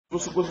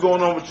What's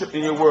going on with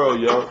in your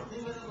world, yo? Going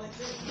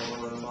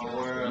on in my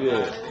world, Yeah. a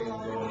lot of things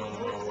going on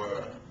in my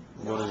world.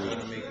 What I'm is trying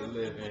it? to make a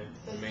living,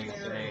 the main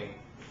thing.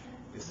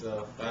 It's 5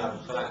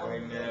 o'clock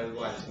right now. We're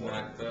watching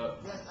Knocked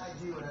Up.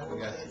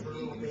 We got some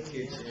heat in the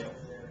kitchen.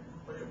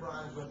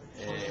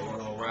 And we're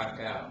going to rock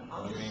out.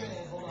 I mean,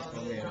 it's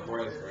going to be a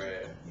Bryce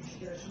ride.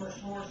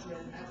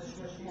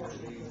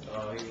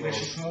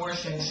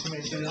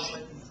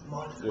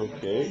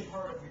 Okay.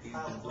 He's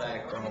the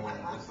black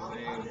what's his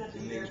name? The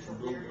nigga from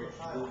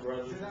Blue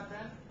Brothers.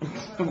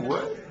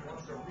 What?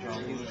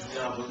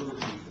 John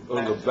Belushi.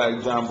 Oh, the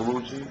Black John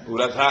Belushi? Oh,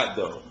 that's hot,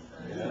 though.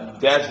 Yeah.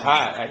 That's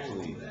hot,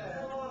 actually.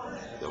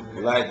 The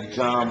Black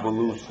John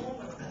Belushi.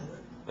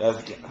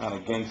 That's kind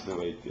of gangster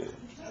right there.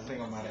 I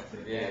think I might have put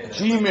it. Yeah.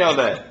 Gmail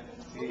that.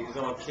 See, it's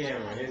on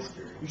camera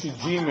history. You should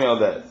Gmail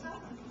that.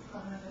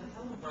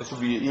 That should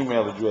be your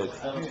email address.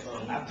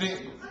 I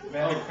think,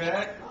 matter of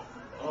fact,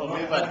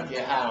 we about to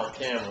get high on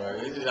camera.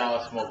 This is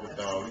our smoking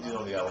thong. We just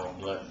only got one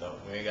blunt though.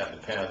 We ain't got the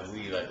pounds of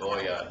weed like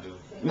all y'all do.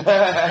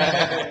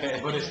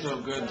 but it's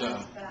still good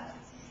though.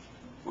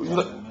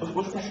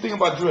 What you think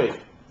about Drake?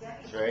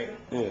 Drake?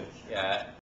 Yeah. Yeah.